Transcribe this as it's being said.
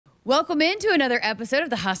Welcome into another episode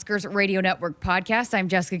of the Huskers Radio Network podcast. I'm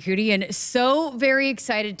Jessica Coody, and so very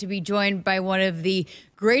excited to be joined by one of the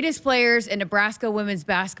greatest players in Nebraska women's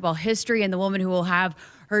basketball history, and the woman who will have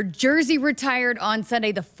her jersey retired on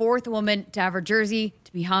Sunday, the fourth woman to have her jersey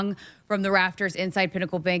to be hung from the rafters inside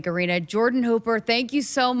Pinnacle Bank Arena. Jordan Hooper, thank you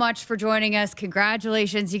so much for joining us.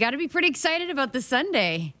 Congratulations. You got to be pretty excited about this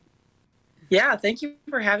Sunday. Yeah, thank you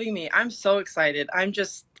for having me. I'm so excited.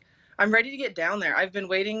 I'm ready to get down there. I've been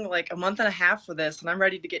waiting like a month and a half for this, and I'm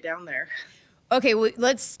ready to get down there. Okay, well,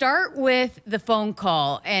 let's start with the phone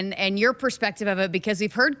call and your perspective of it, because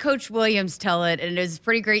we've heard Coach Williams tell it, and it was a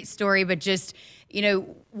pretty great story, but just, you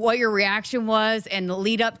know, what your reaction was and the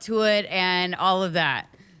lead up to it and all of that.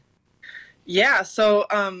 Yeah, so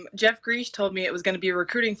Jeff Grease told me it was going to be a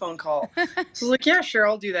recruiting phone call. So I was like, yeah, sure,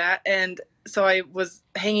 I'll do that. And so I was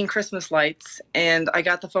hanging Christmas lights, and I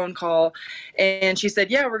got the phone call, and she said,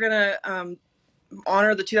 yeah, we're going to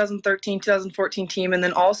honor the 2013-2014 team, and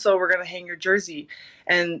then also we're going to hang your jersey.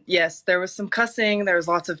 And yes, there was some cussing, there was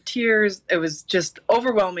lots of tears. It was just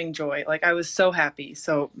overwhelming joy. Like, I was so happy.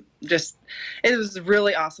 So just, it was a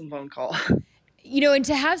really awesome phone call. You know, and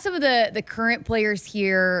to have some of the current players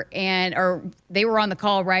here or they were on the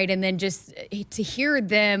call, right? And then just to hear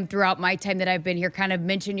them throughout my time that I've been here kind of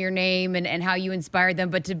mention your name and how you inspired them,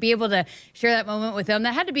 but to be able to share that moment with them,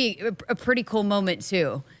 that had to be a pretty cool moment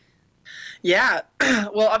too. Yeah.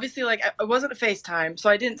 Well, obviously, like, it wasn't a FaceTime, so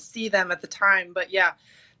I didn't see them at the time, but yeah,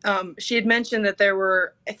 she had mentioned that there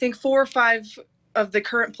were, I think, 4 or 5 of the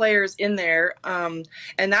current players in there. And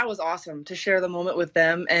that was awesome to share the moment with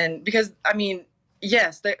them. And because, I mean,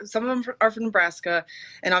 yes, some of them are from Nebraska,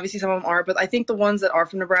 and obviously some of them aren't. But I think the ones that are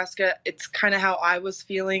from Nebraska, it's kind of how I was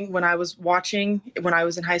feeling when I was watching, when I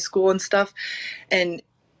was in high school and stuff. And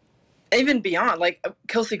even beyond, like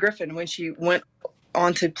Kelsey Griffin, when she went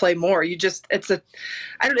on to play more,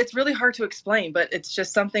 it's really hard to explain, but it's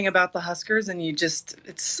just something about the Huskers, and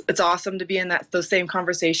it's awesome to be in those same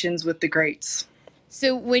conversations with the greats.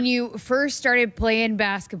 So when you first started playing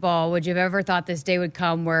basketball, would you have ever thought this day would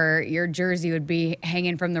come where your jersey would be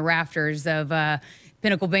hanging from the rafters of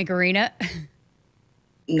Pinnacle Bank Arena?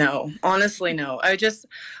 No, honestly, no.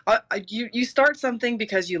 You start something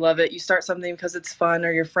because you love it. You start something because it's fun,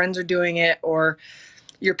 or your friends are doing it, or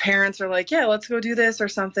your parents are like, yeah, let's go do this or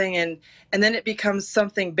something. And then it becomes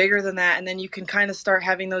something bigger than that. And then you can kind of start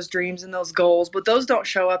having those dreams and those goals, but those don't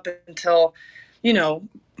show up until, you know,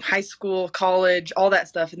 high school, college, all that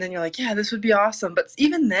stuff. And then you're like, yeah, this would be awesome. But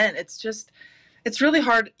even then, it's really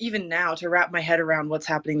hard even now to wrap my head around what's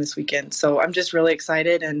happening this weekend. So I'm just really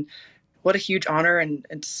excited, and what a huge honor. And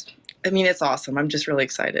it's awesome. I'm just really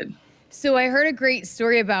excited. So I heard a great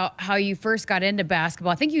story about how you first got into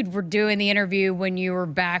basketball. I think you were doing the interview when you were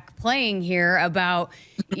back playing here about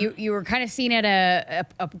you were kind of seen at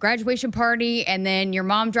a graduation party, and then your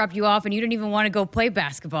mom dropped you off and you didn't even want to go play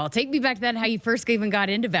basketball. Take me back to that, how you first even got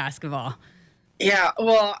into basketball. Yeah,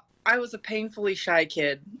 well, I was a painfully shy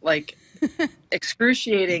kid, like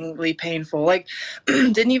excruciatingly painful. Like,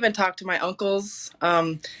 didn't even talk to my uncles.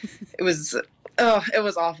 It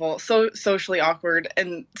was awful. So socially awkward,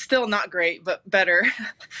 and still not great, but better.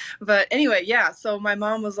 But anyway, yeah. So my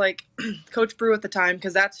mom was like Coach Brew at the time,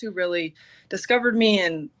 because that's who really discovered me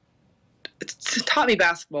and taught me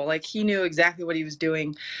basketball. Like, he knew exactly what he was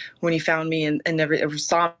doing when he found me and never ever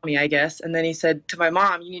saw me, I guess. And then he said to my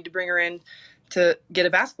mom, you need to bring her in to get a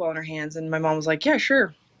basketball in her hands. And my mom was like, yeah,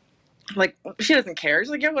 sure. Like, she doesn't care. She's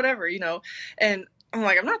like, yeah, whatever, you know. And I'm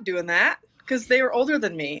like, I'm not doing that. Because they were older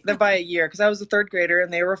than me by a year, because I was a 3rd grader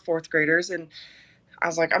and they were 4th graders. And I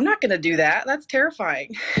was like, I'm not going to do that. That's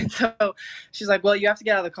terrifying. So she's like, well, you have to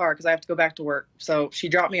get out of the car because I have to go back to work. So she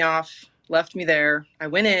dropped me off, left me there. I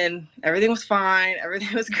went in. Everything was fine.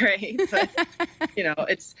 Everything was great. But, you know,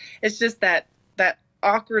 it's just that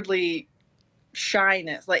awkwardly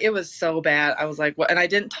shyness. Like, it was so bad. I was like, what? And I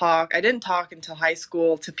didn't talk until high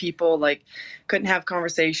school to people. Like, couldn't have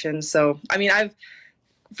conversations. So, I mean,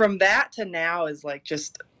 from that to now is like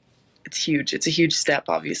it's huge. It's a huge step,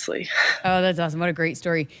 obviously. Oh, that's awesome. What a great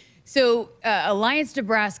story. So Alliance,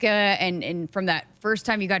 Nebraska, and from that first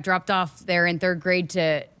time you got dropped off there in 3rd grade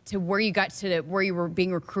to where you got to where you were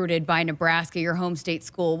being recruited by Nebraska, your home state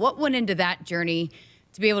school, what went into that journey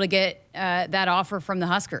to be able to get that offer from the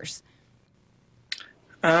Huskers?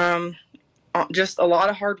 Just a lot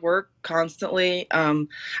of hard work constantly.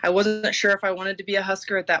 I wasn't sure if I wanted to be a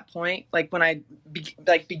Husker at that point. Like, when I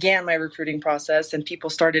began my recruiting process and people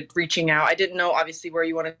started reaching out, I didn't know obviously where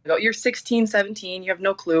you want to go. You're 16, 17, you have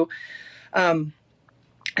no clue.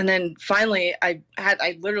 And then finally I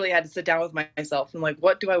literally had to sit down with myself and like,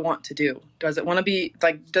 what do I want to do? Does it want to be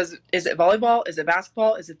like, is it volleyball? Is it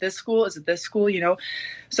basketball? Is it this school? Is it this school? You know?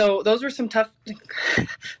 So those were some tough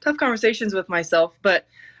conversations with myself, but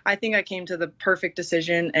I think I came to the perfect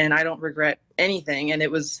decision and I don't regret anything. And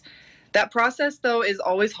that process though is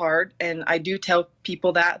always hard. And I do tell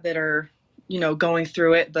people that are, going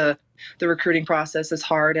through it. The recruiting process is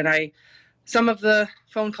hard. And some of the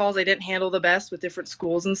phone calls I didn't handle the best with different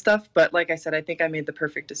schools and stuff. But like I said, I think I made the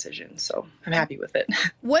perfect decision. So I'm happy with it.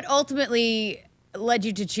 What ultimately led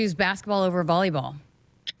you to choose basketball over volleyball?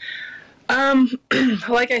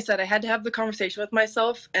 Like I said, I had to have the conversation with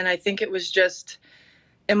myself. And I think it was just,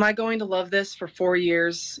 am I going to love this for 4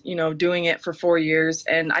 years, doing it for 4 years?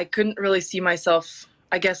 And I couldn't really see myself,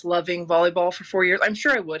 I guess, loving volleyball for 4 years. I'm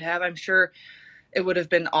sure I would have. I'm sure it would have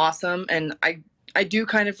been awesome. And I do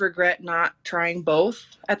kind of regret not trying both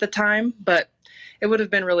at the time, but it would have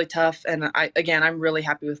been really tough. And I'm really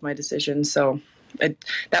happy with my decision. So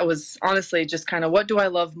that was honestly just kind of, what do I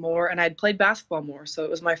love more? And I'd played basketball more. So it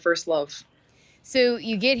was my first love. So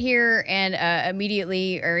you get here and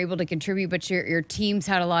immediately are able to contribute, but your team's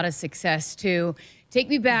had a lot of success too. Take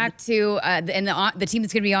me back to the team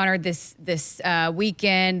that's going to be honored this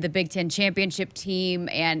weekend, the Big Ten championship team,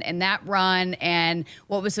 and that run, and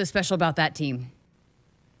what was so special about that team?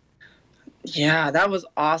 Yeah, that was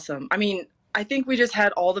awesome. I mean, I think we just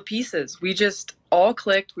had all the pieces. We just all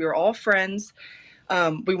clicked. We were all friends.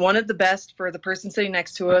 We wanted the best for the person sitting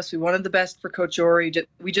next to us. We wanted the best for Coach Ori.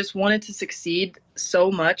 We just wanted to succeed so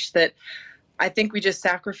much that I think we just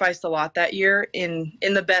sacrificed a lot that year in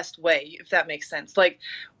the best way, if that makes sense. Like,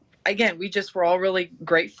 again, we just were all really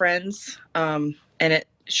great friends, and it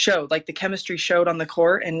showed. Like, the chemistry showed on the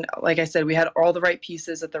court. And like I said, we had all the right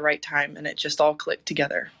pieces at the right time, and it just all clicked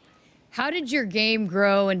together. How did your game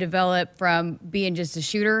grow and develop from being just a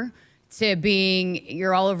shooter to being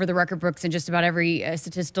you're all over the record books in just about every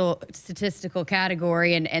statistical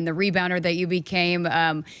category, and the rebounder that you became?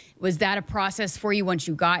 Was that a process for you once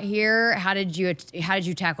you got here? How did you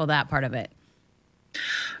tackle that part of it?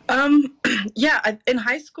 Yeah, in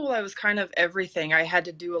high school, I was kind of everything. I had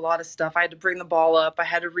to do a lot of stuff. I had to bring the ball up. I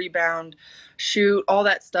had to rebound, shoot, all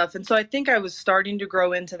that stuff. And so I think I was starting to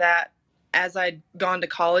grow into that as I'd gone to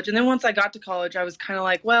college. And then once I got to college, I was kind of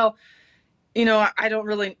like, well,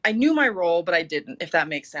 I knew my role, but I didn't, if that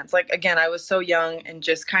makes sense. Like, again, I was so young and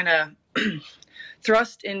just kind of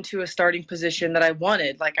thrust into a starting position that I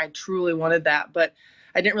wanted. Like, I truly wanted that, but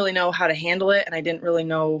I didn't really know how to handle it. And I didn't really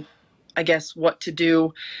know, I guess, what to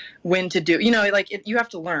do, when to do, you have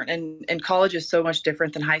to learn. And college is so much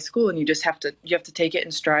different than high school. And you have to take it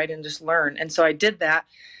in stride and just learn. And so I did that.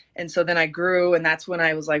 And so then I grew, and that's when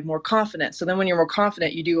I was like more confident. So then when you're more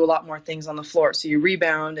confident, you do a lot more things on the floor. So you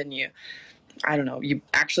rebound and you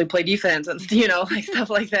actually play defense and, like stuff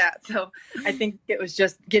like that. So I think it was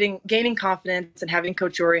just gaining confidence and having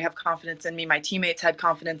Coach Ori have confidence in me. My teammates had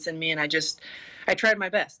confidence in me, and I tried my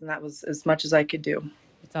best, and that was as much as I could do.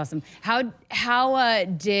 That's awesome. How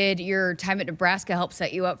did your time at Nebraska help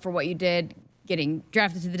set you up for what you did, getting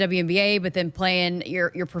drafted to the WNBA, but then playing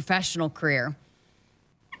your professional career?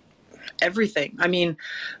 Everything. I mean,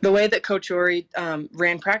 the way that Coach Ori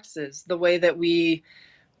ran practices, the way that we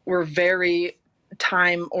were very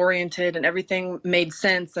time oriented and everything made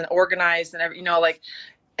sense and organized, and like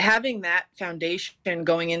having that foundation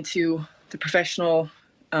going into the professional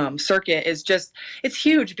circuit is it's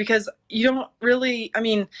huge, because you don't really,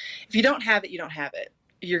 if you don't have it, you don't have it.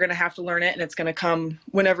 You're going to have to learn it, and it's going to come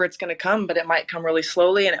whenever it's going to come, but it might come really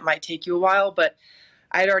slowly and it might take you a while. But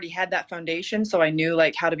I'd already had that foundation, so I knew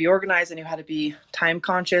like how to be organized. I knew how to be time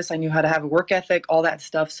conscious. I knew how to have a work ethic, all that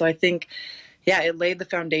stuff. So I think, yeah, it laid the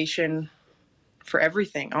foundation for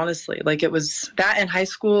everything, honestly. Like, it was that in high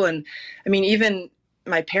school. And even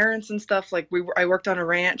my parents and stuff, like I worked on a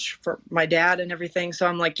ranch for my dad and everything. So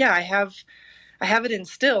I'm like, yeah, I have it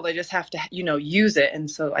instilled. I just have to, use it.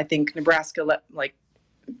 And so I think Nebraska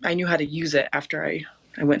I knew how to use it after I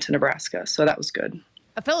went to Nebraska. So that was good.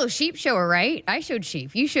 A fellow sheep shower, right? I showed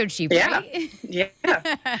sheep. You showed sheep, right? Yeah.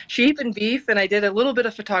 Sheep and beef, and I did a little bit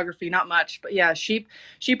of photography, not much, but yeah, sheep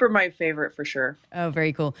are my favorite for sure. Oh,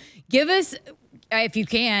 very cool. Give us, if you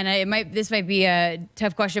can, this might be a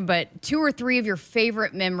tough question, but 2 or 3 of your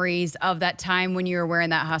favorite memories of that time when you were wearing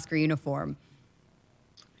that Husker uniform.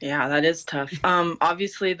 Yeah, that is tough.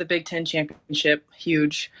 Obviously the Big Ten championship,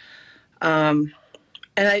 huge. And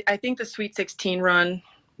I think the Sweet 16 run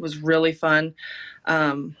was really fun.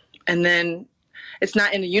 And then it's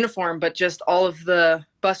not in a uniform, but just all of the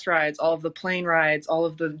bus rides, all of the plane rides, all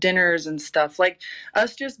of the dinners and stuff. Like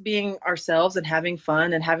us just being ourselves and having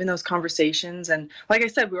fun and having those conversations. And like I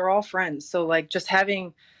said, we were all friends. So like just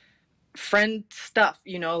having friend stuff,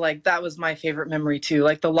 like that was my favorite memory too.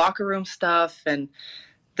 Like the locker room stuff and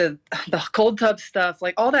the cold tub stuff,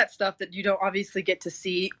 like all that stuff that you don't obviously get to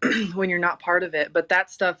see when you're not part of it. But that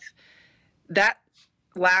stuff, that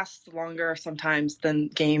lasts longer sometimes than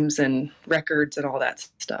games and records and all that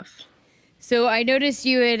stuff. So I noticed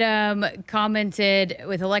you had commented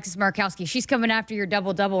with Alexis Markowski. She's coming after your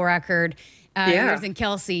double-double record, yours and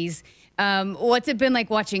Kelsey's. What's it been like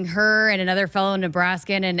watching her and another fellow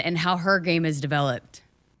Nebraskan and how her game has developed?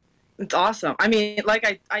 It's awesome. I mean,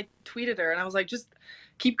 like I tweeted her and I was like, just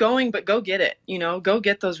keep going, but go get it, go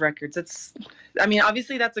get those records.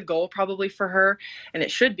 Obviously that's a goal probably for her and it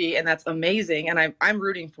should be, and that's amazing. And I'm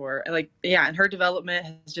rooting for her. And her development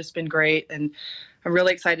has just been great. And I'm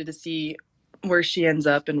really excited to see where she ends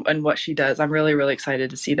up and what she does. I'm really, really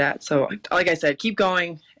excited to see that. So like I said, keep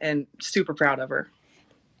going and super proud of her.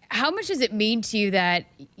 How much does it mean to you that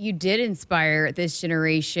you did inspire this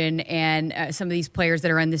generation and some of these players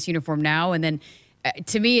that are in this uniform now? And then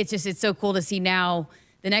to me, it's so cool to see now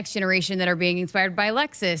the next generation that are being inspired by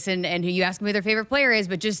Alexis and who you ask me who their favorite player is,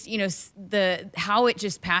 but just, how it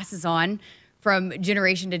just passes on from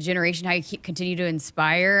generation to generation, how you continue to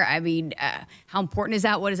inspire. I mean, how important is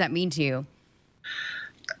that? What does that mean to you?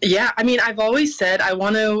 Yeah. I've always said, I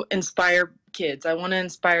want to inspire kids. I want to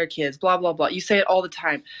inspire kids, blah, blah, blah. You say it all the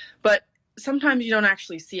time, but sometimes you don't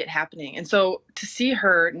actually see it happening. And so to see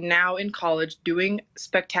her now in college doing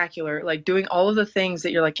spectacular, like doing all of the things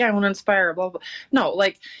that you're like, yeah, I want to inspire, blah, blah. No,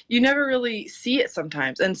 like you never really see it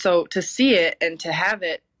sometimes. And so to see it and to have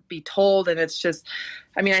it be told, and it's just,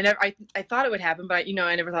 I thought it would happen, but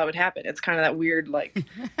I never thought it would happen. It's kind of that weird, like,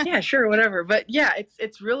 yeah, sure, whatever. But yeah,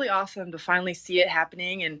 it's really awesome to finally see it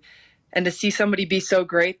happening and to see somebody be so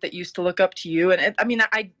great that used to look up to you. And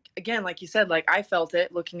again, like you said, like I felt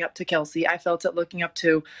it looking up to Kelsey. I felt it looking up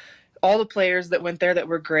to all the players that went there that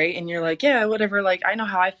were great. And you're like, yeah, whatever. Like, I know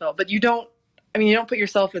how I felt, but you don't put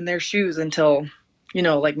yourself in their shoes until,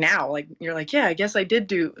 like now, like you're like, yeah, I guess I did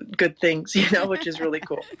do good things, which is really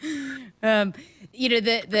cool. We're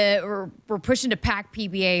pushing to pack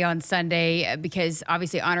PBA on Sunday because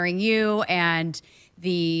obviously honoring you and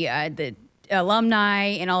the alumni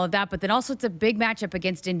and all of that, but then also it's a big matchup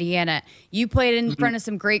against Indiana. You played in front of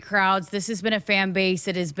some great crowds. This has been a fan base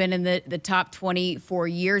that has been in the top 20 for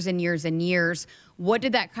years and years and years. What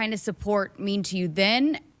did that kind of support mean to you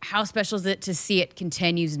then? How special is it to see it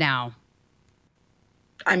continues now?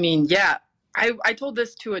 Yeah, I told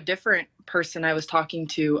this to a different person I was talking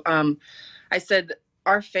to. I said,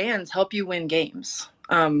 our fans help you win games.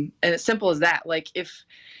 And it's simple as that. Like if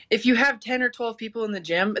you have 10 or 12 people in the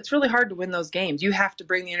gym, it's really hard to win those games. You have to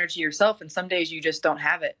bring the energy yourself. And some days you just don't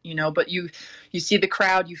have it, but you see the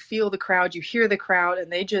crowd, you feel the crowd, you hear the crowd,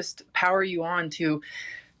 and they just power you on to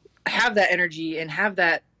have that energy and have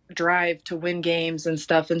that drive to win games and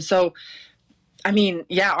stuff. And so,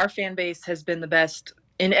 yeah, our fan base has been the best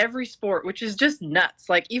in every sport, which is just nuts.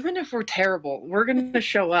 Like, even if we're terrible, we're going to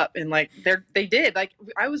show up. And like, they did. Like,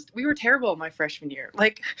 we were terrible my freshman year.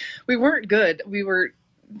 Like, we weren't good. We were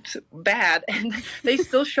bad. And they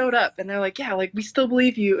still showed up. And they're like, yeah, like, we still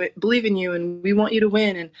believe in you, and we want you to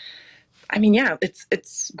win. And yeah,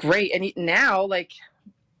 it's great. And now, like,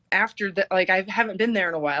 after that, like, I haven't been there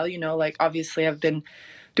in a while, like, obviously I've been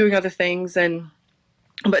doing other things,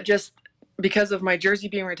 but just because of my jersey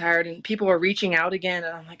being retired and people are reaching out again,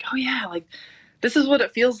 and I'm like, oh yeah, like this is what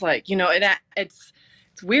it feels like, and it's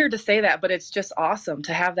weird to say that, but it's just awesome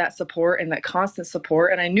to have that support and that constant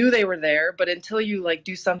support. And I knew they were there, but until you like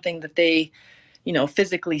do something that they,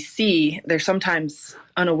 physically see, they're sometimes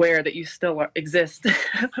unaware that you still exist,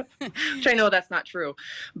 which I know that's not true,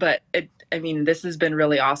 but this has been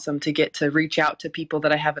really awesome to get to reach out to people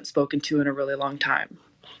that I haven't spoken to in a really long time.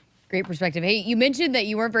 Great perspective. Hey, you mentioned that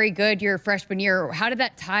you weren't very good your freshman year. How did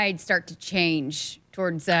that tide start to change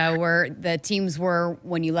towards where the teams were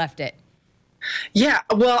when you left it? Yeah,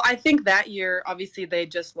 well, I think that year, obviously, they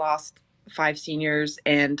just lost 5 seniors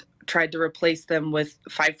and tried to replace them with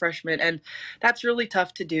 5 freshmen. And that's really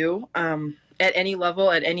tough to do at any level,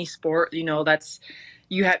 at any sport. That's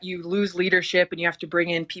you lose leadership, and you have to bring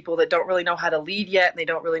in people that don't really know how to lead yet, and they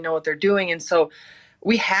don't really know what they're doing. And so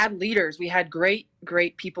we had leaders. We had great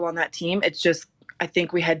people on that team. It's just, I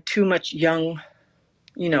think we had too much young,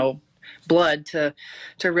 blood to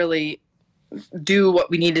really do what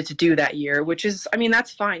we needed to do that year, which is,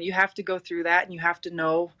 that's fine. You have to go through that, and you have to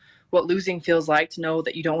know what losing feels like to know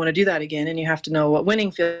that you don't want to do that again. And you have to know what winning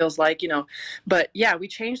feels like, But yeah, we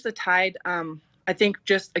changed the tide I think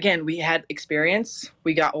just, again, we had experience.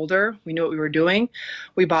 We got older. We knew what we were doing.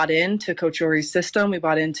 We bought into Coach Yorie's system. We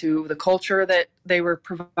bought into the culture that they were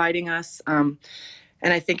providing us. And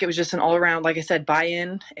I think it was just an all around, like I said,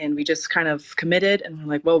 buy-in, and we just kind of committed, and we're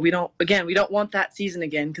like, well, we don't want that season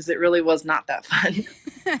again, because it really was not that fun.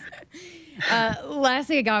 Last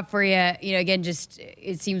thing I got for you, again, just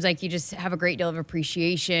it seems like you just have a great deal of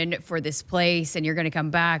appreciation for this place, and you're going to come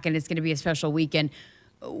back, and it's going to be a special weekend.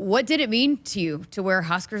 What did it mean to you to wear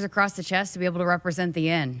Huskers across the chest to be able to represent the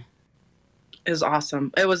N? It was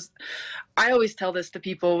awesome. I always tell this to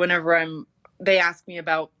people whenever they ask me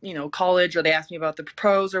about, college, or they ask me about the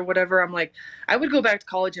pros or whatever. I'm like, I would go back to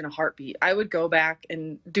college in a heartbeat. I would go back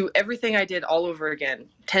and do everything I did all over again,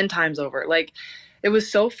 10 times over. Like, it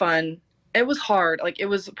was so fun. It was hard. Like, it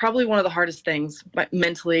was probably one of the hardest things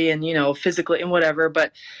mentally and, physically and whatever,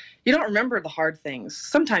 but you don't remember the hard things.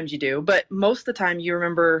 Sometimes you do, but most of the time you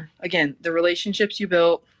remember, again, the relationships you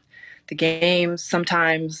built, the games,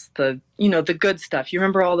 sometimes the good stuff. You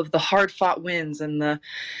remember all of the hard fought wins and the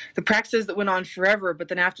practices that went on forever. But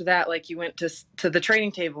then after that, like, you went to the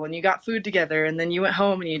training table and you got food together, and then you went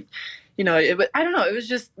home and I don't know. It was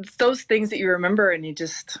just those things that you remember, and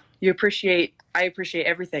I appreciate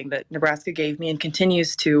everything that Nebraska gave me and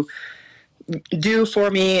continues to do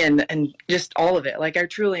for me, and just all of it. Like, I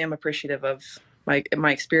truly am appreciative of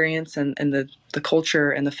my experience and the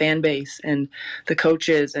culture and the fan base and the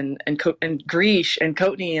coaches and Greesh and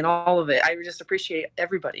Coatney and all of it. I just appreciate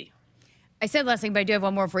everybody. I said last thing, but I do have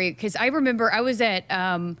one more for you, because I remember I was at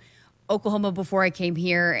Oklahoma before I came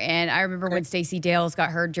here, and I remember when Stacey Dales got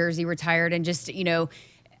her jersey retired, and just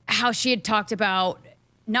how she had talked about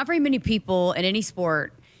not very many people in any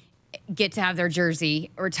sport get to have their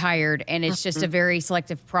jersey retired, and it's just a very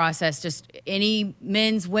selective process, just any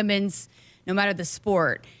men's, women's, no matter the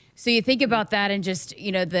sport. So you think about that, and just,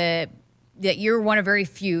 that you're one of very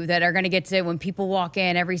few that are going to get to, when people walk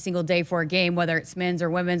in every single day for a game, whether it's men's or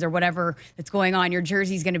women's or whatever that's going on, your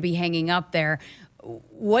jersey's going to be hanging up there.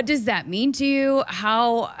 What does that mean to you?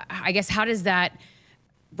 How does that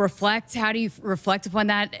reflect? How do you reflect upon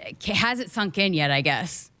that? Has it sunk in yet, I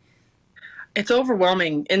guess? It's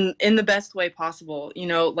overwhelming in the best way possible.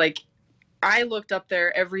 Like, I looked up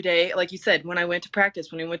there every day. Like you said, when I went to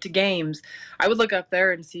practice, when we went to games, I would look up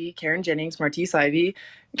there and see Karen Jennings, Martise Ivey,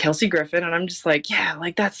 Kelsey Griffin, and I'm just like, yeah,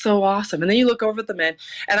 like, that's so awesome. And then you look over at the men,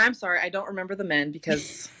 and I'm sorry, I don't remember the men,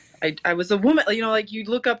 because I was a woman. Like, you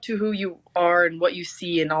look up to who you are and what you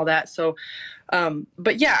see and all that. So,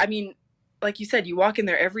 but yeah, I mean, like you said, you walk in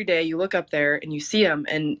there every day, you look up there and you see them,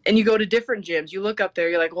 and you go to different gyms, you look up there,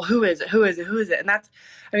 you're like, well, who is it? Who is it? Who is it? And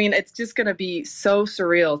it's just going to be so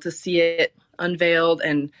surreal to see it unveiled.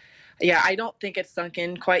 And yeah, I don't think it's sunk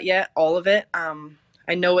in quite yet, all of it.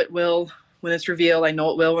 I know it will when it's revealed. I know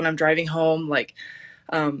it will when I'm driving home. Like,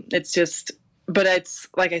 it's just, but it's,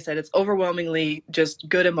 like I said, it's overwhelmingly just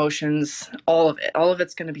good emotions, all of it. All of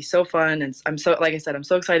it's going to be so fun. And like I said, I'm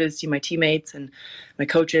so excited to see my teammates and my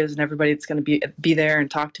coaches and everybody that's going to be there and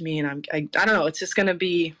talk to me. And I don't know, it's just going to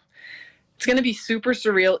be super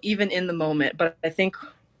surreal, even in the moment. But I think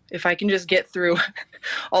if I can just get through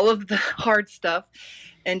all of the hard stuff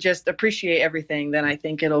and just appreciate everything, then I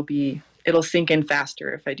think it'll sink in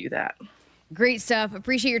faster if I do that. Great stuff.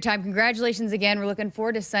 Appreciate your time. Congratulations again. We're looking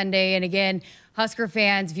forward to Sunday. And again, Husker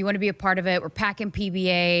fans, if you want to be a part of it, we're packing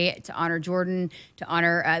PBA to honor Jordan, to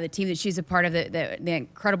honor the team that she's a part of, the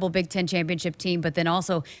incredible Big Ten championship team, but then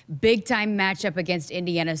also big time matchup against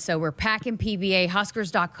Indiana. So we're packing PBA,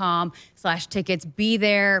 huskers.com/tickets. Be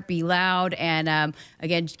there, be loud, and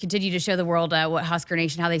again, continue to show the world what Husker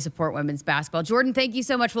Nation, how they support women's basketball. Jordan, thank you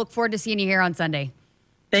so much. We look forward to seeing you here on Sunday.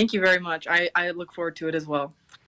 Thank you very much. I look forward to it as well.